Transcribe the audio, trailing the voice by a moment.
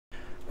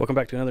Welcome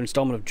back to another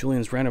installment of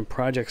Julian's Random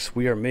Projects.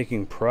 We are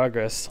making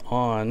progress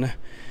on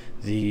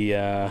the,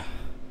 I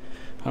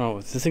don't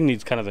know, this thing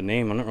needs kind of a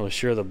name, I'm not really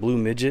sure, the Blue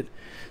Midget,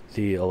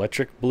 the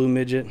electric Blue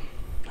Midget,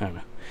 I don't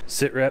know.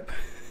 Sit rep,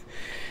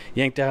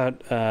 yanked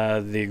out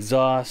the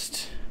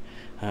exhaust,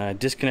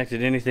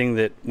 disconnected anything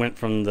that went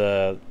from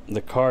the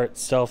car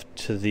itself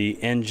to the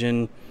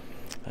engine,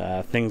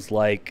 things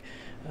like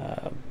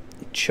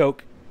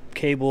choke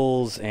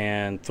cables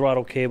and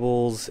throttle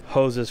cables,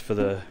 hoses for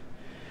the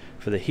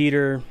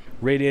heater.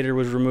 Radiator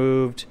was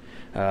removed.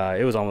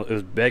 It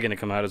was begging to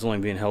come out. It was only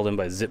being held in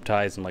by zip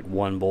ties and like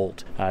one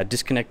bolt.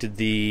 Disconnected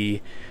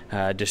the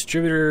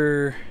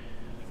distributor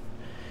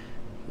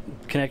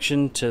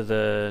connection to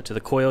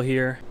the coil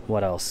here.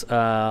 What else?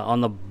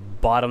 On the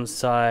bottom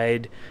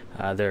side,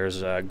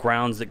 there's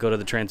grounds that go to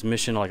the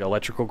transmission, like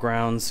electrical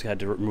grounds.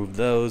 Had to remove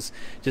those.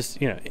 Just,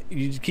 you know,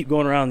 you just keep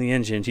going around the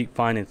engine, keep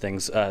finding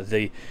things.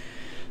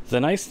 The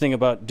nice thing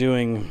about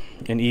doing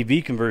an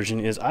EV conversion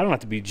is I don't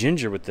have to be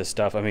ginger with this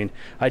stuff. I mean,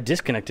 I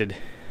disconnected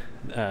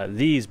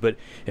these, but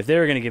if they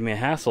were going to give me a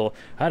hassle,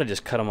 I'd have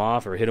just cut them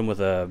off or hit them with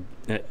a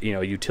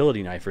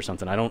utility knife or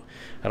something. I don't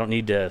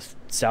need to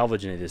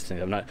salvage any of this thing.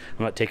 I'm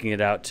not taking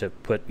it out to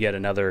put yet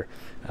another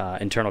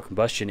internal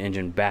combustion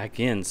engine back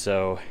in.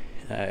 So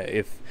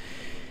if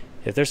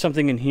there's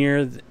something in here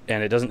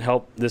and it doesn't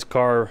help this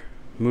car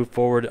move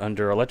forward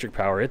under electric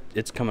power,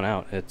 it's coming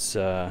out. It's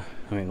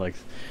I mean, like,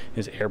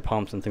 there's air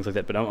pumps and things like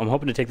that, but I'm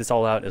hoping to take this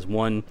all out as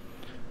one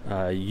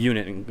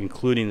unit,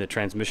 including the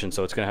transmission.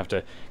 So it's gonna have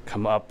to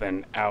come up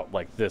and out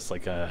like this,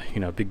 like a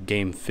big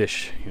game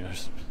fish,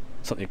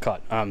 something you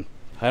caught. I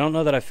don't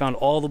know that I found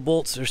all the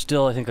bolts. There's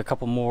still, I think, a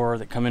couple more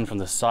that come in from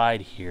the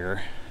side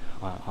here,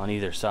 on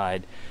either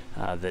side,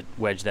 that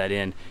wedge that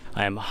in.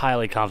 I am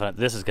highly confident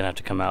this is gonna have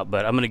to come out,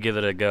 but I'm gonna give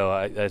it a go.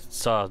 I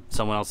saw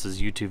someone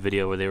else's YouTube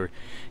video where they were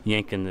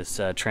yanking this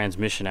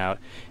transmission out,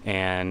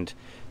 and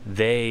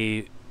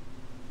they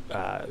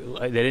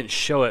didn't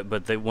show it,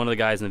 but one of the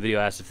guys in the video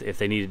asked if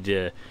they needed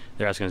to.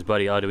 They're asking his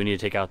buddy, "Oh, do we need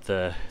to take out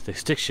the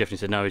stick shift?" And he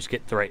said, "No, we just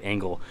get the right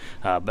angle."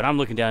 But I'm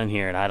looking down in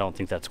here, and I don't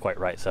think that's quite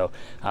right. So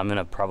I'm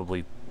gonna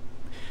probably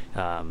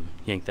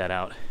yank that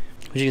out.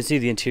 As you can see,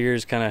 the interior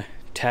is kind of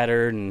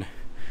tattered and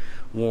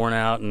worn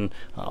out, and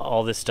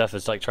all this stuff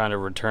is like trying to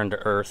return to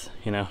earth,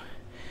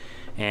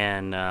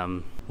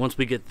 And once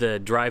we get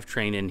the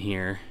drivetrain in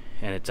here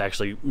and it's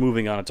actually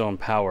moving on its own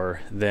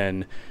power,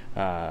 then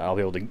I'll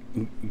be able to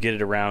get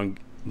it around,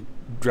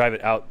 drive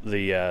it out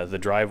the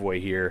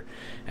driveway here,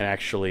 and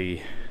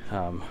actually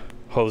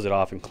hose it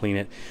off and clean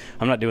it.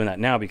 I'm not doing that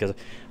now because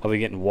I'll be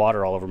getting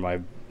water all over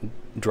my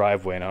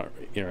driveway and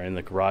in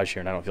the garage here,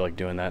 and I don't feel like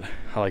doing that.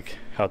 I like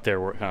out there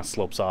where it kind of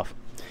slopes off.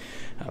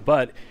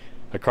 But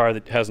a car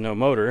that has no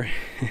motor,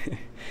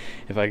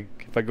 if I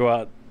go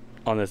out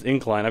on this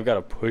incline, I've got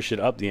to push it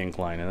up the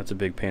incline, and that's a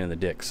big pain in the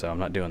dick. So I'm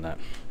not doing that.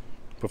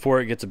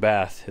 Before it gets a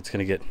bath, it's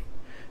gonna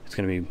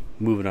be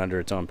moving under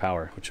its own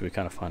power, which will be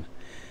kind of fun.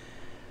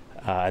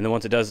 And then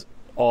once it does,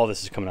 all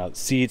this is coming out.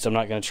 Seats, I'm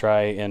not gonna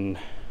try and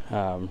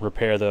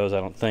repair those, I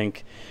don't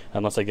think,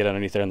 unless I get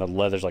underneath there, and the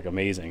leather's like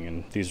amazing,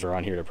 and these are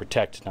on here to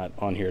protect, not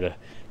on here to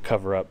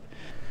cover up.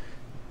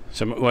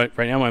 So right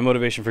now my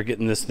motivation for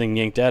getting this thing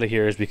yanked out of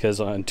here is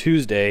because on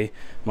Tuesday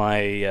my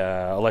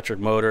electric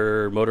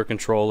motor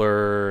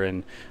controller,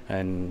 and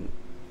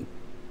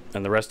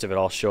the rest of it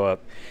all show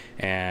up,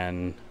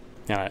 and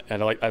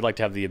I'd like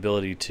to have the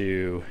ability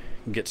to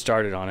get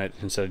started on it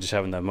instead of just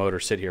having the motor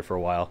sit here for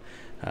a while.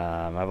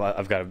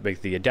 I've got to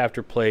make the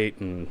adapter plate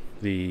and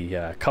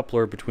the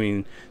coupler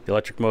between the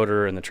electric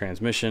motor and the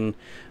transmission.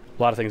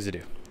 A lot of things to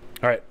do.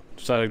 All right,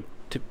 so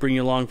to bring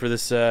you along for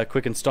this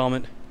quick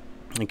installment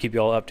and keep you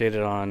all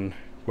updated on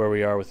where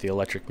we are with the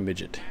electric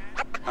midget.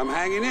 I'm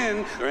hanging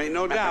in, there ain't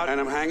no doubt, and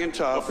I'm hanging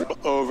tough.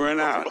 Over and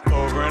out,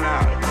 over and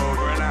out.